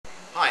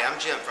Hi, I'm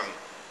Jim from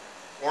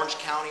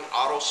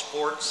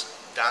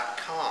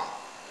OrangeCountyAutosports.com.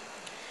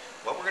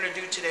 What we're going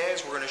to do today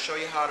is we're going to show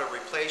you how to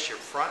replace your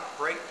front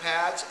brake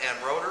pads and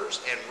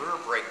rotors and rear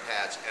brake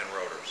pads and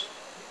rotors.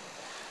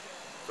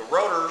 The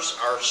rotors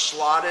are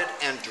slotted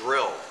and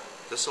drilled.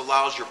 This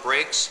allows your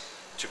brakes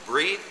to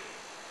breathe,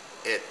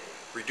 it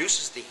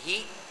reduces the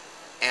heat,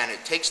 and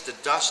it takes the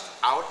dust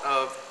out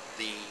of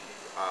the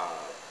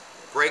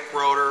brake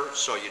rotor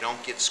so you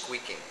don't get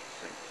squeaking.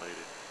 Zinc plated.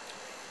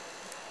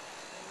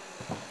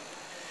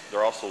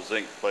 They're also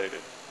zinc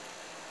plated.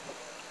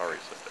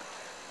 Already said that.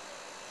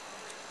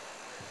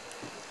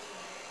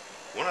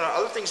 One of the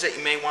other things that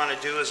you may want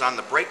to do is on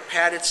the brake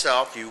pad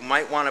itself, you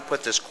might want to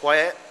put this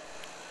quiet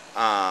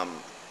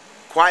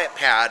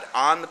pad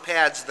on the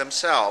pads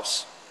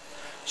themselves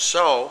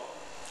so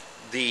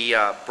the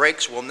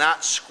brakes will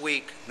not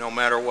squeak no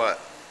matter what.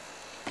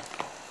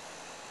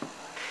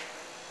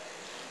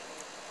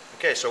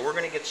 Okay, so we're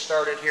going to get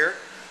started here.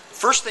 The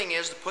first thing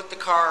is to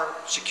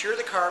secure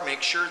the car,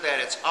 make sure that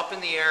it's up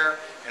in the air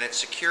and it's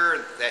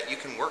secure, that you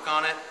can work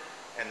on it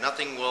and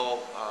nothing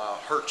will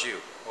hurt you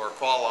or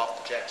fall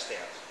off the jack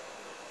stands.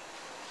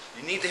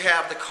 You need to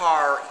have the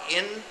car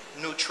in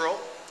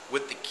neutral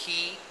with the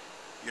key.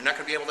 You're not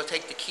going to be able to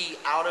take the key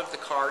out of the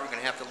car. You're going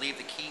to have to leave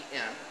the key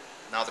in.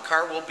 Now the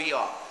car will be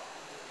off.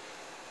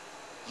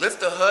 Lift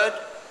the hood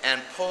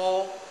and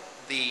pull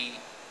the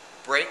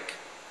brake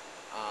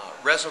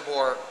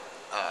reservoir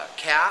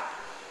cap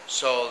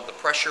so the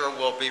pressure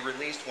will be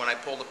released when I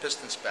pull the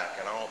pistons back,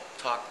 and I'll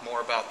talk more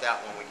about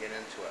that when we get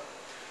into it.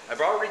 I've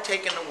already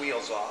taken the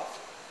wheels off,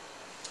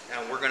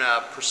 and we're going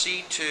to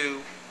proceed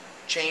to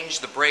change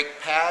the brake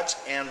pads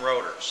and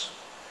rotors.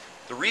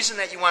 The reason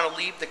that you want to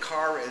leave the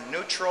car in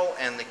neutral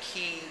and the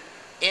key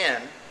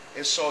in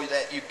is so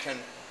that you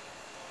can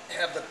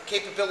have the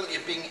capability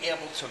of being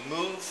able to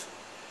move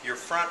your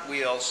front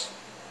wheels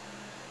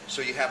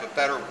so you have a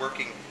better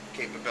working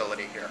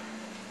capability here.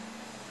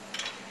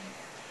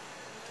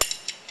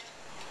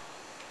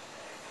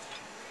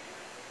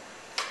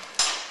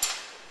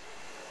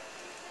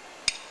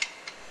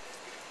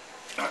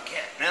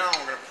 Okay, now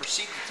we're going to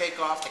proceed to take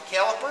off the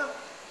caliper.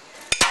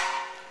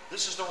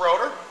 This is the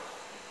rotor.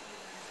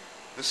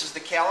 This is the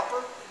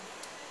caliper.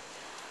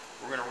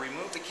 We're going to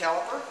remove the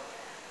caliper.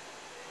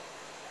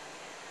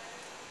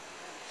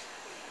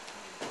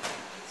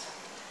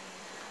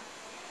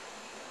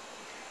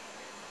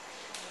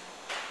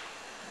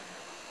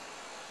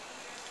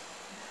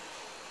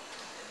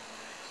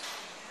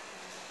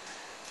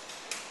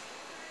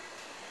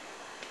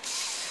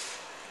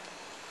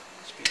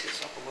 Speed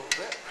this up a little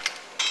bit.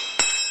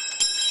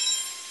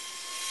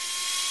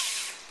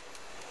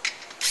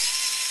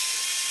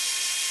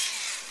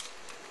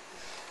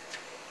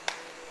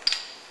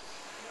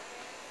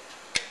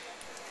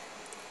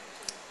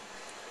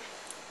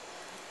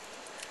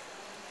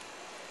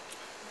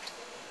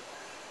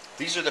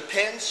 These are the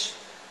pins.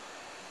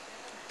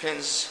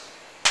 Pins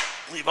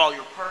leave all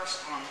your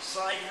parts on the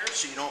side here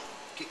so you don't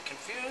get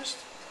confused.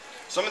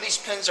 Some of these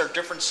pins are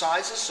different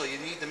sizes, so you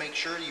need to make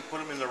sure you put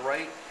them in the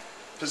right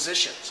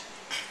positions.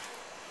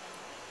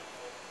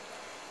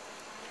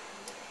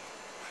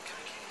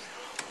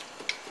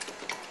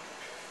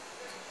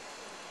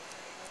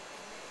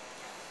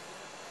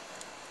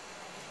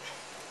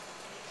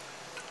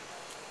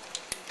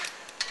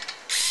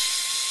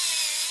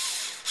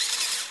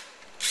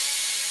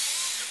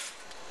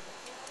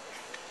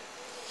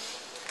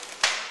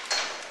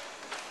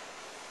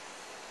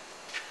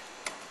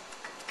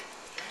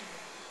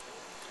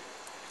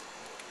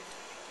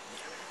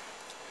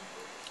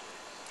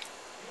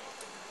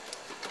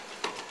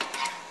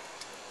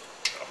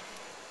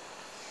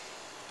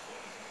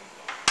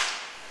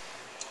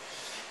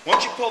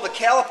 Once you pull the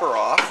caliper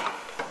off,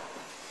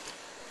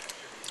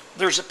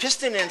 there's a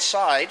piston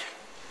inside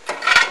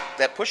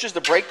that pushes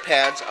the brake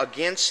pads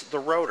against the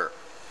rotor.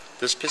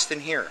 This piston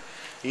here.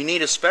 You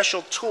need a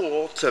special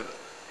tool to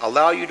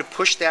allow you to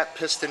push that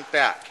piston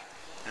back.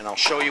 And I'll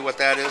show you what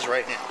that is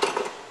right now.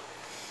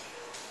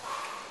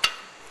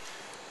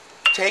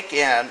 Take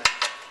an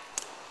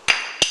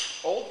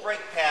old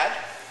brake pad,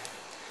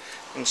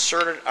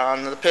 insert it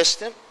on the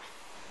piston.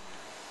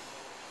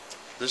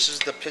 This is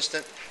the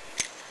piston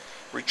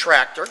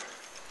retractor.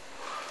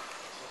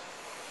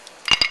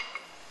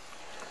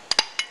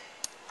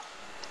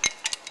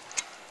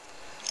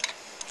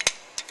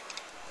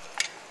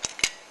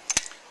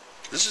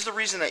 This is the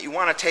reason that you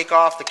want to take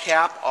off the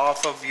cap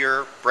off of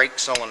your brake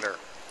cylinder.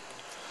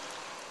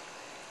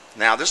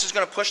 Now this is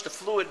going to push the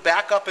fluid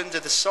back up into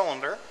the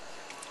cylinder.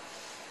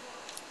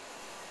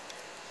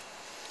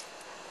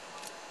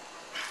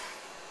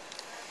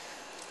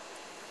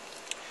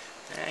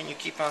 And you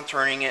keep on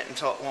turning it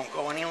until it won't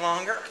go any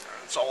longer.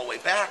 It's all the way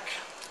back.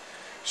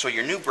 So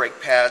your new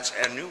brake pads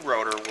and new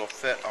rotor will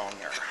fit on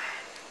there.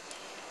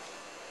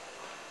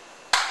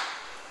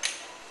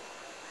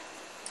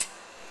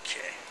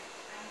 Okay.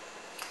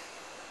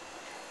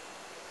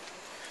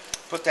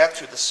 Put that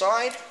to the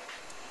side.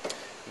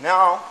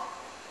 Now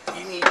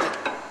you need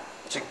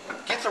to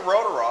get the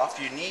rotor off,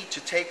 you need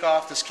to take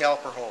off this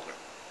caliper holder.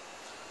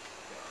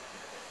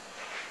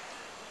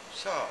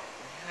 So,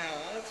 we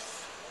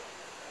have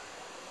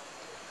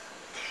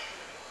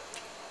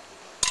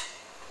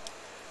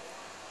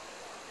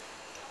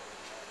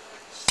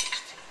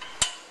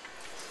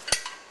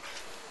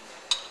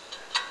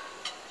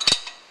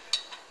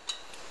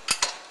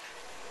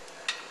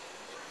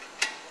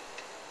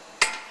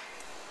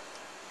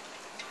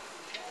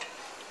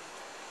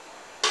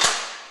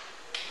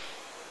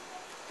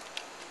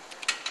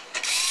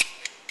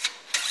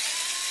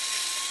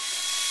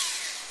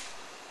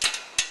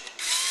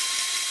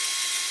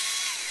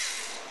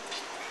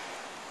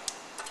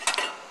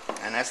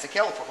and that's the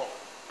caliper hole.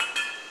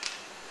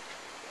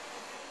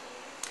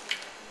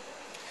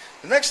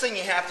 The next thing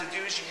you have to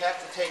do is you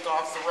have to take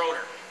off the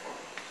rotor.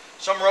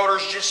 Some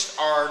rotors just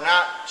are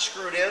not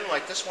screwed in,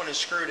 like this one is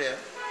screwed in.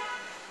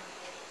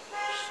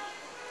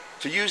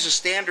 To use a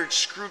standard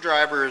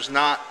screwdriver is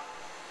not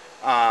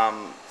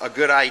a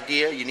good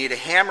idea. You need a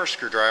hammer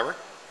screwdriver,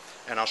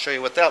 and I'll show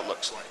you what that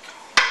looks like.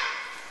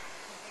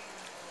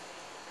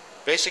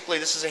 Basically,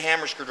 this is a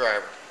hammer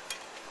screwdriver.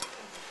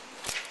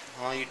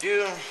 All you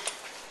do,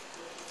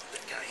 put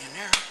that guy in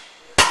there,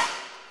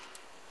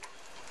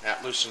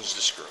 that loosens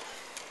the screw.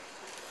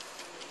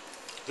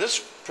 This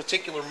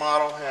particular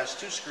model has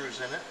 2 screws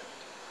in it.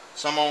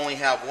 Some only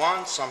have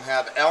 1, some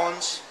have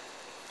Allens,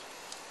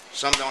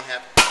 some don't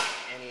have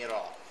any at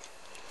all.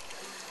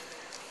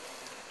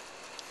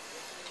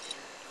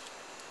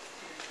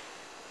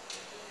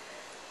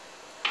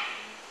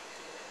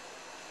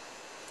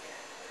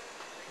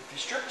 If you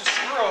strip the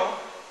screw,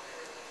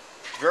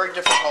 it's very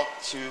difficult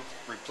to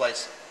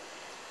replace it.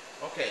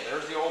 Okay,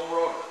 there's the old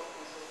rotor.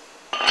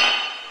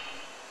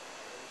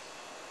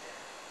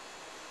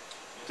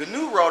 The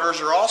new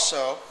rotors are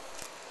also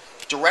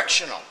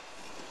directional.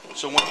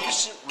 So when you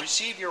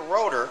receive your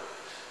rotor,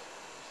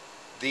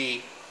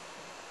 the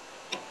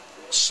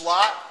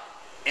slot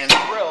and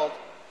grill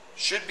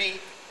should be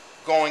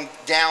going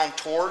down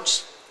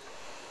towards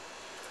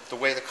the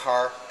way the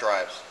car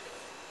drives.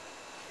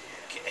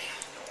 Okay,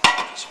 don't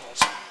want these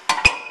holes.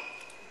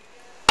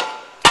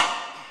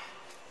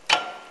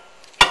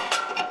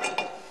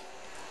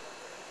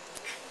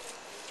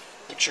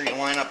 Make sure you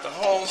line up the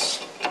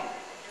holes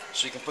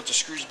so you can put the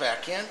screws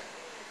back in.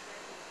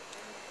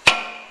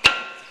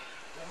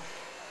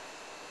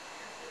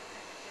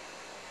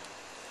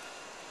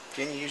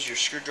 Again, you use your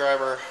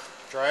screwdriver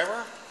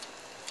driver.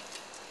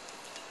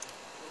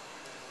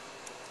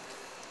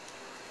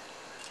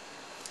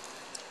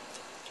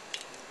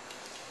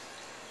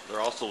 They're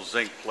also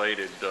zinc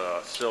plated,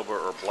 silver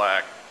or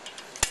black,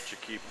 to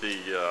keep the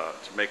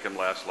to make them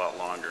last a lot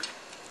longer,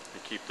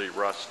 and keep the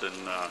rust and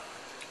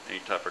any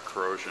type of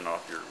corrosion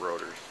off your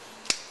rotors.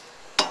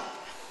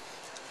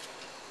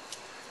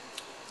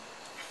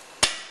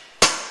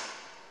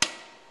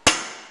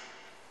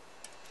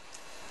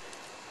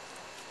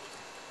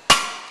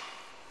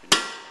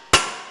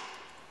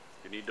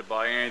 If you need to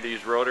buy any of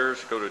these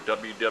rotors, go to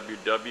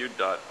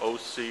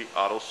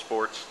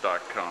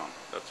www.ocautosports.com.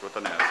 That's with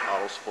an S,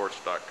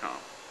 autosports.com.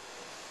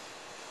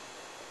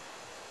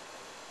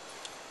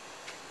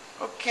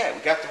 Okay, we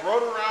got the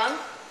rotor on.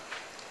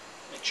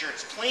 Make sure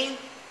it's clean.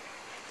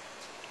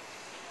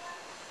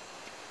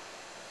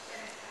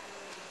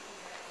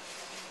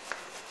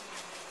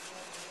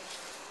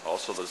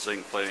 Also, the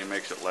zinc plating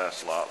makes it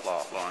last a lot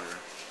longer.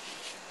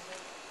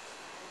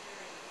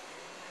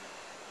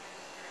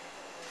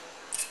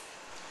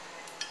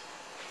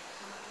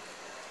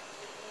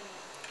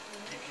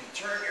 You can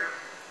turn your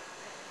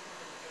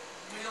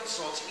wheel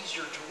so it's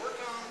easier to work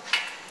on.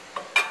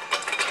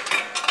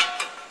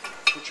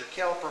 Put your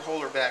caliper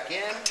holder back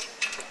in.